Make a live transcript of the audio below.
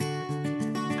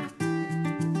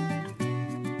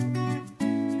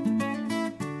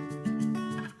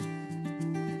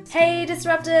Hey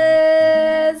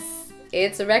Disruptors!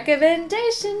 It's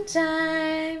recommendation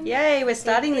time! Yay, we're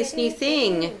starting this new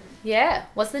thing. Yeah,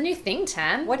 what's the new thing,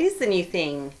 Tan? What is the new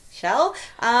thing, Shell?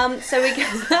 So the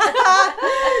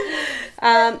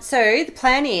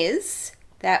plan is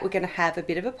that we're going to have a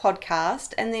bit of a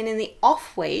podcast, and then in the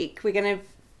off week we're going to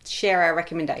share our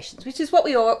recommendations, which is what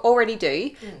we already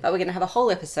do, but we're going to have a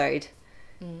whole episode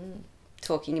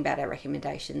talking about our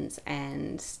recommendations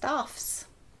and stuffs.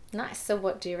 Nice. So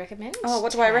what do you recommend? Oh,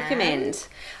 what do I recommend?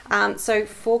 So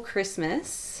for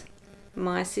Christmas,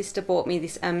 my sister bought me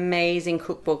this amazing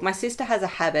cookbook. My sister has a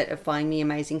habit of buying me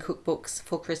amazing cookbooks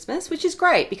for Christmas, which is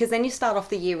great because then you start off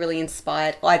the year really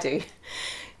inspired. I do.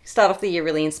 Start off the year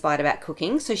really inspired about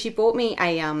cooking. So she bought me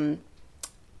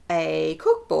a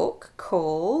cookbook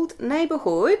called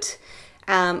Neighbourhood,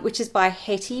 which is by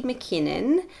Hetty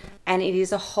McKinnon, and it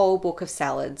is a whole book of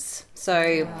salads.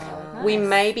 So we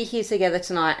may be here together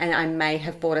tonight, and I may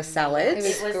have bought a salad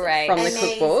great. from the Amazing.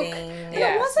 cookbook.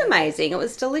 Yeah. It was amazing. It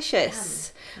was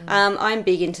delicious. I'm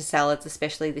big into salads,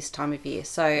 especially this time of year,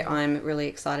 so I'm really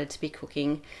excited to be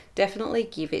cooking. Definitely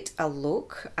give it a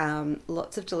look.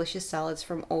 Lots of delicious salads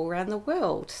from all around the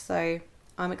world, so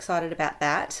I'm excited about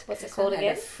that. What's it called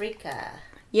again? Freaka.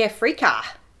 Yeah, freaka.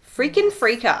 Freaking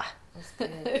freaka.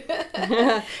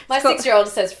 My 6-year-old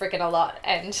says frickin' a lot,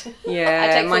 and Yeah, I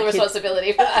take my full kid-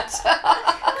 responsibility for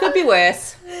that. Could be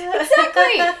worse.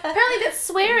 Exactly. Apparently that's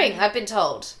swearing, I've been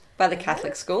told. By the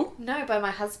Catholic school? No, by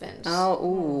my husband. Oh,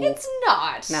 ooh. It's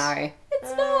not. No.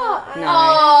 It's not. No. Oh.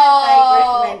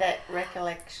 I recommend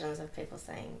recollections of people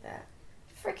saying that.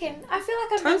 Frickin'. I feel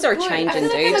like I'm Times a are good, changing, I feel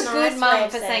like I'm dudes. a good Nice mum way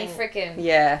of for saying saying- frickin'.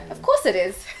 Yeah. Of course it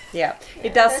is. Yeah.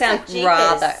 It does sound That's like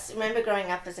rather... jeepers. Remember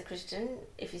growing up as a Christian,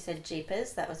 if you said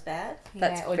jeepers, that was bad?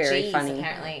 That's or very G's funny.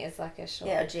 apparently is like a short.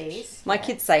 Yeah, or G's. My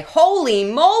kids say, holy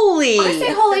moly! I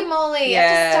say holy moly. Yeah. I've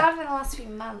just started in the last few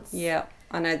months. Yeah,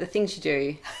 I know the things you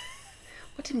do.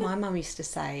 What did my mum used to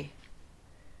say?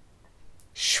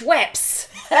 Schweppes!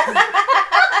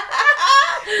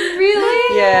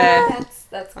 Really? Yeah.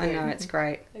 That's good. I know, it's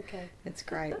great. Okay. It's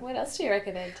great. What else do you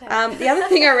recommend? Tam? The other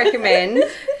thing I recommend...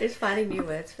 Just finding new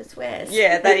words for swears.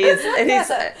 Yeah, it is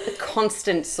a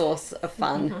constant source of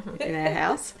fun in our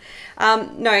house.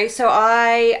 So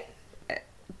I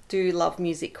do love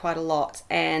music quite a lot,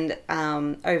 and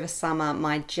over summer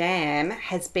my jam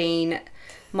has been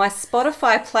my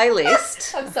Spotify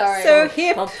playlist. I'm sorry. So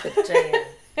hip. Jam.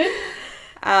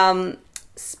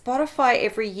 Spotify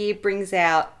every year brings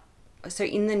out, so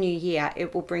in the new year,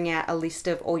 it will bring out a list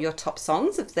of all your top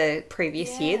songs of the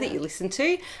previous year that you listened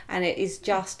to, and it is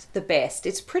just the best.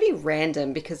 It's pretty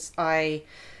random because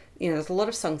there's a lot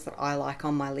of songs that I like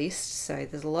on my list. So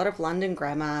there's a lot of London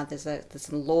Grammar, there's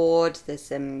some Lord, there's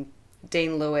some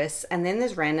Dean Lewis, and then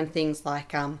there's random things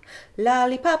like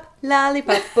Lollipop,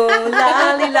 Lollipop, oh,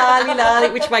 lolly, lolly,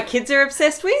 lolly, which my kids are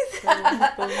obsessed with.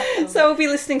 So we'll be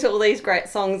listening to all these great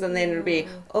songs, and then it'll be,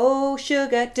 oh,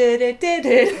 sugar, So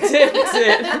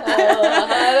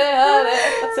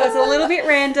it's a little bit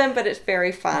random, but it's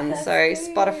very fun. So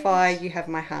Spotify, you have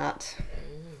my heart.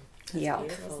 Yeah.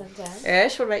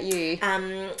 Ursh, what about you?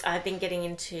 I've been getting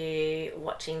into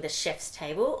watching The Chef's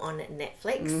Table on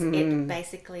Netflix. It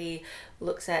basically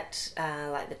looks at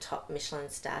like the top Michelin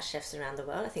star chefs around the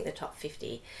world. I think the top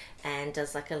 50, and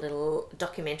does like a little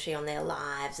documentary on their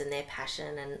lives and their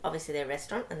passion, and obviously their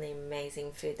restaurant and the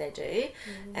amazing food they do.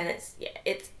 And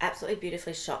it's absolutely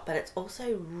beautifully shot, but it's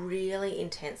also really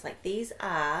intense. Like, these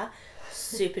are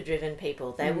super driven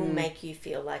people. They will make you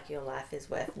feel like your life is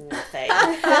worth nothing.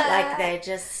 Like, they're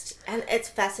just, and it's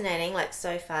fascinating. Like,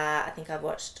 so far I think I've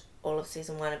watched all of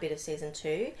season 1, a bit of season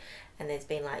 2, and there's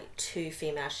been like 2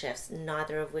 female chefs,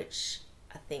 neither of which,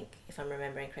 I think, if I'm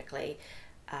remembering correctly,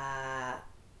 are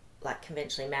like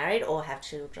conventionally married or have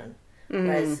children.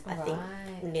 Whereas I think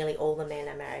nearly all the men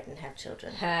are married and have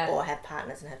children, or have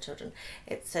partners and have children.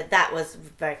 So that was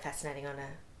very fascinating on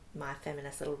my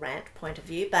feminist little rant point of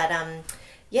view, but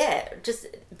just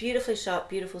beautifully shot,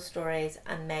 beautiful stories,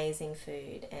 amazing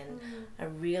food, and I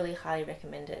really highly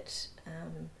recommend it.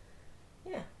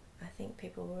 I think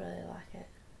people will really like it.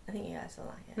 I think you guys will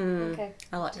like it. Okay.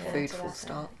 I like food, full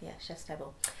stop. Yeah, Chef's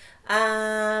Table.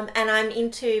 And I'm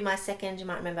into my second, you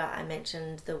might remember I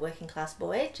mentioned the Working Class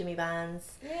Boy, Jimmy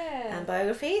Barnes'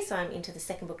 biography. So I'm into the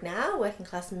second book now, Working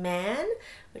Class Man,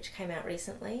 which came out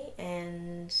recently.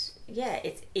 And yeah,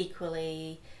 it's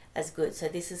equally as good. So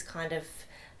this is kind of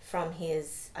from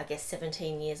his, I guess,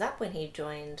 17 years up when he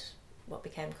joined what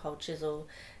became Cold Chisel,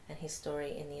 and his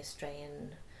story in the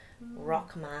Australian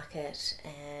rock market,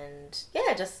 and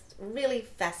just really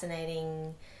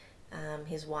fascinating.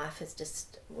 His wife is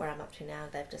just where I'm up to now.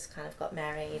 They've just kind of got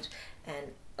married,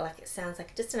 and like it sounds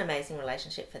like just an amazing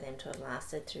relationship for them to have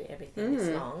lasted through everything this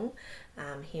long.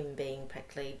 Him being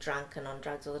practically drunk and on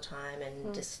drugs all the time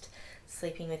and just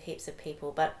sleeping with heaps of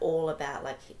people, but all about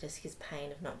like just his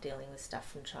pain of not dealing with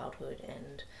stuff from childhood.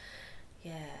 And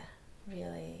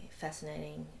really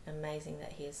fascinating, amazing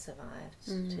that he has survived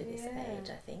to this age,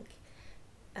 I think.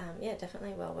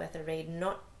 Definitely well worth a read.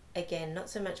 Not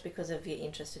so much because of your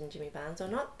interest in Jimmy Barnes or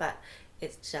not, but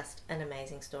it's just an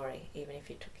amazing story, even if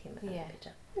you took him out of the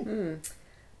picture.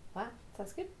 Wow,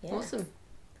 sounds good. Yeah. Awesome.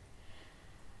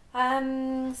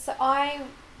 So I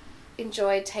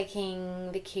enjoyed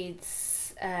taking the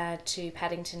kids to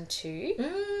Paddington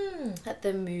 2 at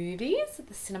the movies, at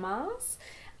the cinemas.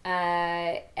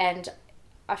 And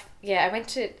I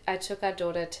took our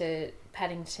daughter to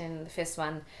Paddington, the first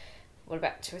one,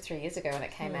 about 2 or 3 years ago when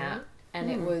it came out. And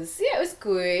it was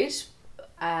good.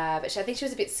 But I think she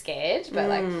was a bit scared, but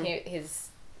like his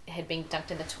head being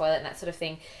dunked in the toilet and that sort of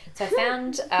thing. So I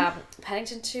found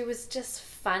Paddington 2 was just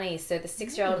funny. So the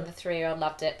 6-year-old and the 3-year-old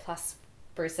loved it, plus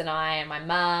Bruce and I and my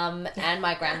mum and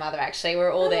my grandmother actually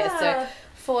were all there. So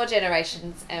 4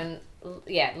 generations, and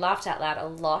laughed out loud a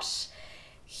lot.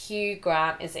 Hugh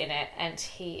Grant is in it, and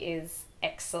he is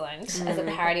excellent as a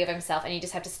parody of himself, and you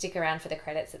just have to stick around for the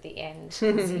credits at the end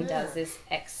because he does this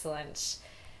excellent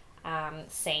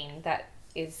scene that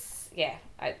is,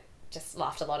 I just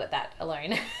laughed a lot at that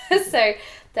alone. So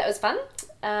that was fun.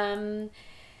 And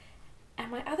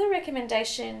my other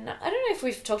recommendation, I don't know if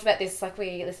we've talked about this, like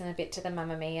we listen a bit to the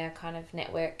Mamma Mia kind of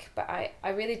network, but I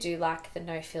really do like the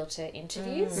no filter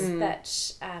interviews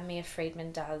that Mia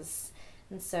Friedman does.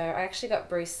 And so I actually got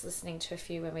Bruce listening to a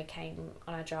few when we came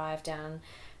on a drive down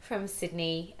from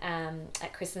Sydney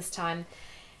at Christmas time.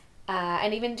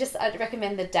 And even just, I'd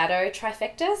recommend the Daddo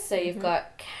trifecta. So you've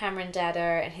got Cameron Daddo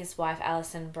and his wife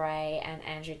Alison Bray and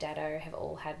Andrew Daddo have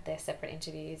all had their separate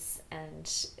interviews, and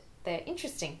they're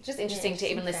interesting. Just interesting to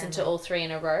even listen to all 3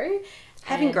 in a row.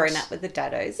 Having grown up with the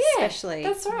Daddos, especially.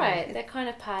 That's right. Yeah. They're kind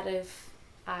of part of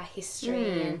our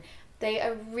history, and they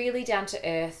are really down to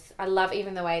earth. I love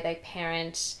even the way they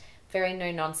parent, very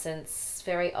no nonsense,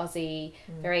 very Aussie,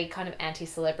 very kind of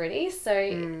anti-celebrity. So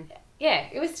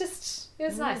it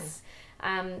was nice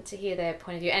to hear their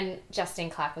point of view. And Justine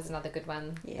Clark was another good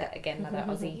one. Yeah. Again, another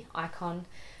Aussie icon.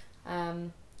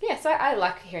 So I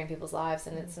like hearing people's lives,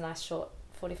 and it's a nice short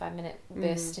 45-minute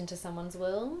burst into someone's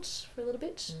world for a little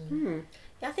bit.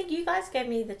 Yeah, I think you guys gave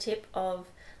me the tip of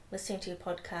listening to your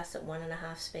podcast at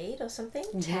 1.5 speed or something.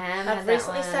 Damn, I've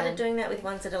recently started doing that with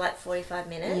ones that are like 45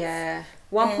 minutes. Yeah.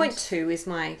 1.2 is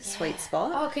my sweet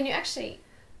spot. Oh, can you actually?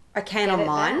 I can on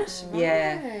mine.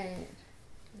 Right.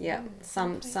 Yeah.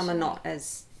 Some are not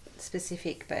as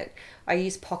specific, but I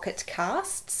use Pocket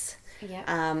Casts. Yeah.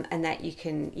 And that you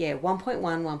can, 1.1,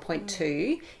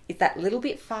 1.2 is that little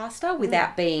bit faster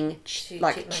without being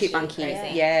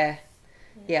chipmunky. Yeah.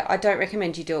 Yeah, I don't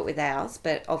recommend you do it with ours,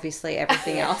 but obviously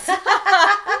everything else.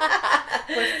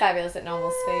 We're fabulous at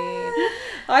normal speed.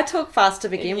 I talk fast to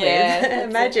begin with.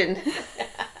 Imagine.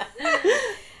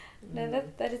 No,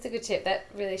 that is a good tip. That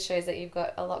really shows that you've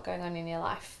got a lot going on in your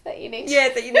life that you need.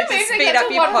 That you need to speed up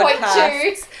your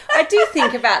podcast. I do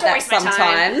think about that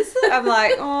sometimes. I'm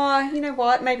like, you know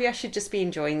what? Maybe I should just be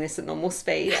enjoying this at normal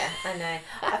speed. Yeah, I know.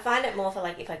 I find it more for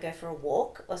like if I go for a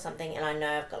walk or something, and I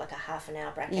know I've got like a half an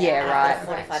hour bracket. Yeah, right. I've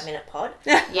got a 45-minute pod.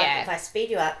 Yeah. If I speed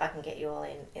you up, I can get you all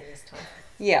in this time.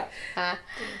 Yeah.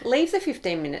 Leave the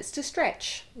 15 minutes to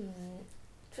stretch.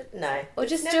 No. Or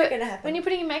just do it when you're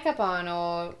putting your makeup on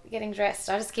or getting dressed.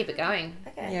 I just keep it going.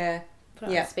 Okay. Yeah. Put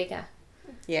it on the speaker.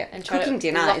 Yeah. And cooking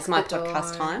dinner is my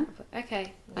podcast time.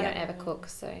 Okay. I don't ever cook,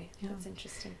 so that's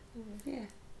interesting. Yeah.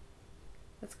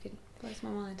 That's good. Blows my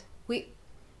mind. We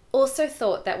also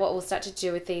thought that what we'll start to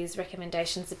do with these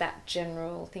recommendations about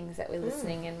general things that we're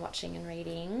listening and watching and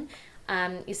reading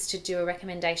is to do a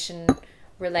recommendation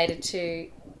related to...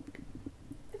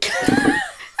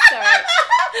 Sorry.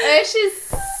 Ursh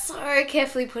is so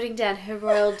carefully putting down her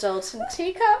Royal Dalton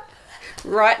teacup.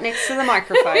 Right next to the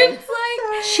microphone. It's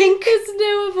like... Chink. There's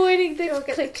no avoiding the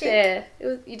click there.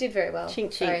 You did very well. Chink,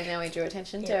 chink. Sorry, now we drew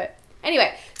attention to it.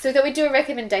 Anyway, so we thought we'd do a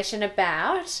recommendation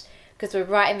about... Because we're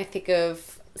right in the thick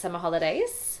of summer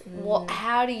holidays.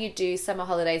 How do you do summer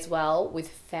holidays well with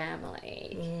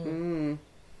family?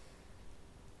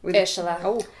 With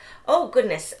Ursula. Oh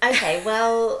goodness. Okay.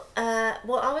 Well,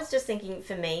 I was just thinking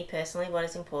for me personally, what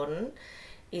is important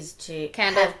is to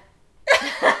Candle.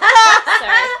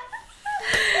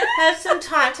 have some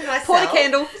time to myself.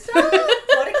 Portacandle.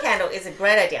 Portacandle is a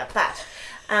great idea, but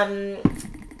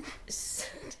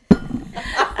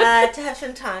to have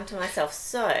some time to myself.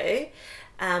 So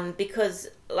because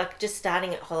like just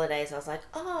starting at holidays, I was like,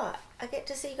 oh, I get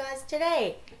to see you guys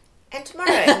today and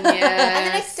tomorrow and the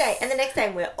next day and the next day,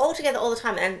 and we're all together all the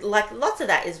time, and like lots of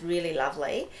that is really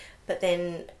lovely. But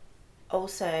then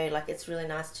also like it's really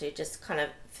nice to just kind of,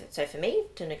 so for me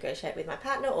to negotiate with my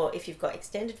partner, or if you've got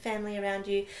extended family around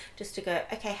you, just to go,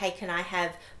 okay, hey, can I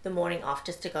have the morning off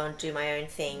just to go and do my own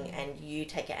thing, and you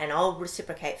take it and I'll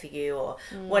reciprocate for you, or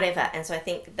whatever. And so I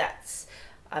think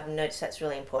I've noticed that's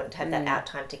really important to have that out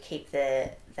time to keep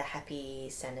the happy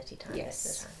sanity time.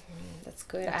 Yes. That's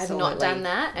good. Absolutely. I have not done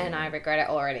that, and I regret it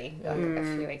already. Like a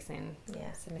few weeks in. Yeah.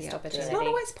 It's a missed opportunity. It's not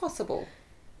always possible.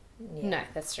 Yeah. No,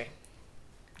 that's true.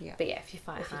 Yeah. But yeah, if you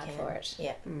fight hard for it.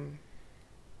 Yeah.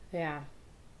 Yeah.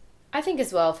 I think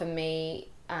as well for me,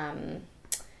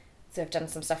 so I've done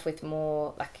some stuff with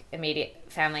more like immediate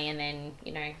family, and then,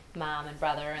 you know, mum and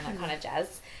brother and that kind of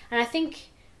jazz. And I think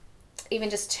even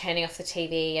just turning off the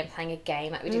TV and playing a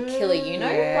game, like we did Killer Uno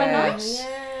one night.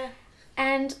 Yeah.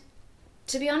 And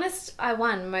to be honest, I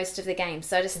won most of the game.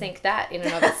 So I just think that in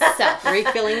and of itself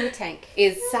Refilling the tank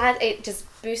is sad. It just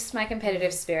boosts my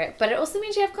competitive spirit, but it also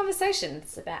means you have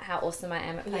conversations about how awesome I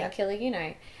am at playing Killer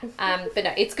Uno. But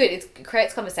no, it's good. It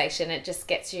creates conversation. It just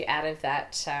gets you out of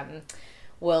that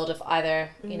world of either,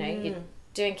 you know, you're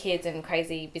doing kids and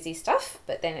crazy busy stuff,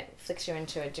 but then it flicks you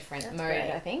into a different mode.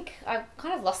 Great. I think I've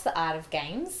kind of lost the art of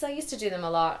games. I used to do them a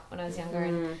lot when I was younger,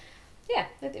 and yeah,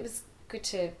 it was good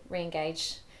to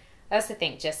re-engage. I also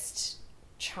think just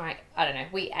I don't know,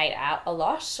 we ate out a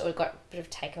lot, or we got a bit of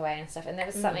takeaway and stuff, and there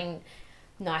was something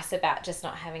nice about just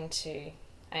not having to,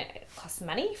 it costs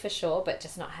money for sure, but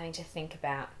just not having to think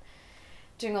about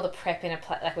doing all the prep in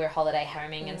like we were holiday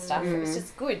homing and stuff. It was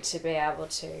just good to be able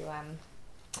to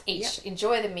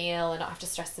enjoy the meal and not have to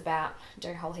stress about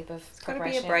doing a whole heap of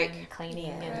preparation and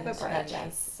cleaning and all that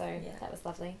jazz. So that was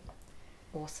lovely.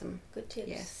 Awesome. Good tips.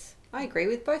 Yes, I agree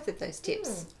with both of those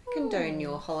tips. Condone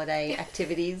your holiday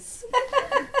activities.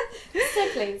 So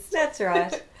pleased. That's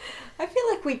right. I feel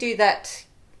like we do that.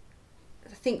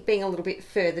 I think being a little bit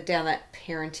further down that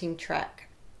parenting track,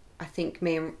 I think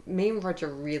me and Roger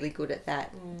are really good at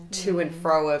that to and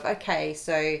fro of, okay,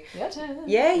 so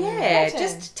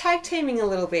just tag teaming a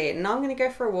little bit, and I'm going to go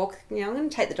for a walk, you know, I'm going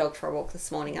to take the dog for a walk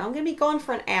this morning, I'm going to be gone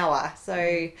for an hour,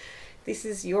 so this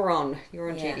is, you're on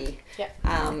duty. Yep.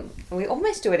 And we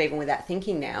almost do it even without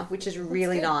thinking now, which is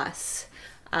really nice.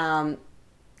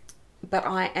 But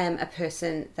I am a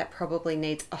person that probably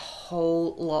needs a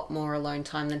whole lot more alone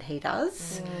time than he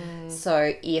does.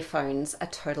 So earphones are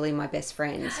totally my best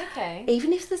friend. Okay.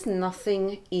 Even if there's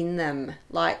nothing in them.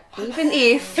 Like, even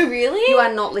if Really? you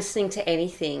are not listening to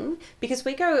anything. Because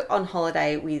we go on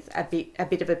holiday with a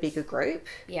bit of a bigger group.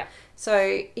 Yeah.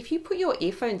 So if you put your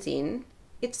earphones in,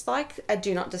 it's like a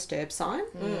do not disturb sign.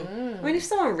 I mean, if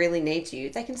someone really needs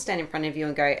you, they can stand in front of you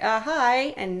and go,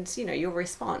 hi, and, you know, you'll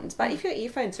respond. But if your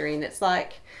earphones are in, it's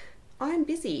like, I'm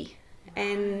busy.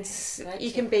 And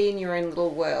you can be in your own little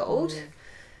world,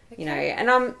 you know. And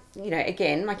I'm, you know,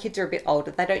 again, my kids are a bit older.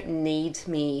 They don't need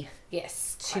me.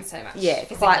 Yes, quite so much. Yeah,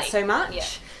 physically. quite so much. Yeah.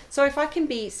 So if I can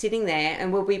be sitting there,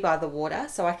 and we'll be by the water,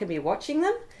 so I can be watching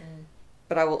them.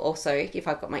 But I will also, if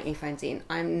I've got my earphones in,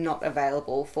 I'm not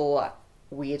available for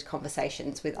weird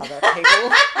conversations with other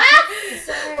people.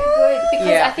 So good.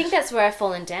 Because I think that's where I've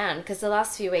fallen down, because the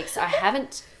last few weeks I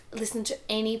haven't listened to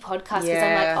any podcast, because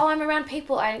I'm like, I'm around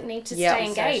people, I need to stay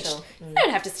engaged. I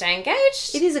don't have to stay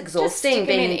engaged. It is exhausting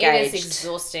being engaged. It is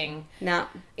exhausting. No.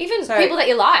 Even people that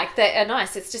you like that are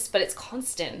nice, it's just, but it's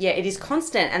constant. Yeah, it is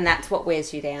constant, and that's what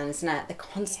wears you down, isn't it? The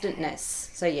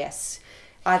constantness. So yes.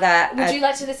 Either would you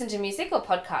like to listen to music or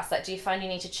podcasts? Like, do you find you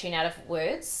need to tune out of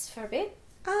words for a bit?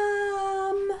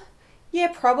 Yeah,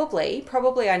 probably.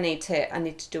 Probably I need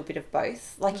to do a bit of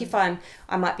both. Like if I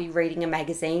might be reading a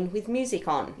magazine with music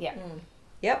on. Yeah.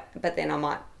 Yep. But then I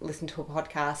might listen to a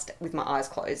podcast with my eyes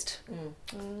closed.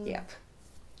 Yep.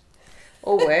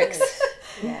 All works.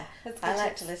 Yeah. I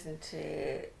like to listen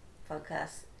to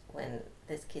podcasts when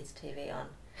there's kids' TV on.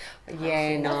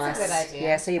 Yeah, nice. That's a good idea.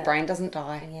 Yeah, so your brain doesn't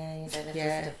die. Yeah, you don't have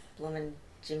just a blooming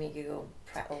Jimmy Giggle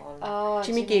prattle on. Oh,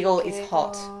 Jimmy Giggle is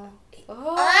hot.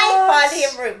 I find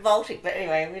him revolting, but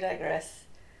anyway, we digress.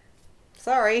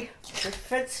 Sorry.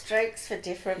 Different strokes for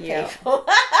different people.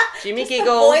 Jimmy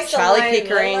Giggle, Charlie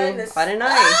Pickering, I don't know.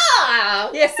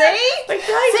 Yeah, see? I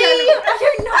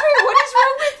don't know. What is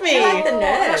wrong with me? I like the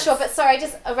nerves. I'm not sure, but sorry,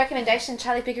 just a recommendation.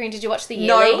 Charlie Pickering, did you watch the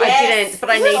yearly? No, I didn't, but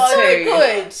I need to.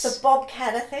 Good. The Bob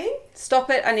Catter thing? Stop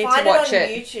it, I need to watch it.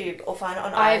 Find it on YouTube or find it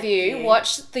on iView.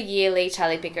 Watch the yearly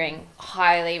Charlie Pickering.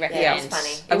 Highly recommend. Yeah, it was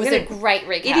funny. It was a great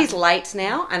recap. It is late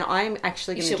now, and I'm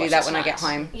actually going to do that when I get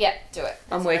home. Yep, do it.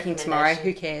 I'm working tomorrow,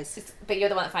 who cares? But you're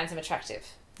the one that finds him attractive.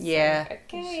 Yeah. So,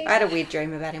 okay. I had a weird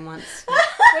dream about him once.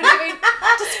 What do you mean?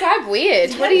 Describe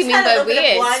weird. What do you mean by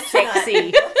weird?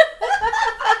 Sexy.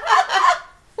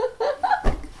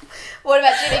 What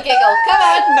about Jimmy Giggle? Come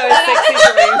on. No sexy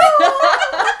dreams.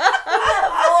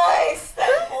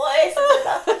 That voice is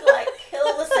enough to like kill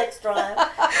the sex drive.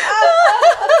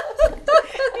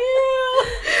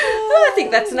 I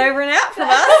think that's an over and out from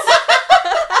us.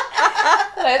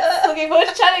 Looking forward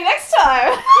to chatting next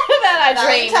time about our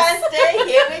dreams. Valentine's Day,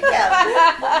 here we go.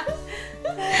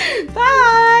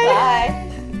 Bye. Bye.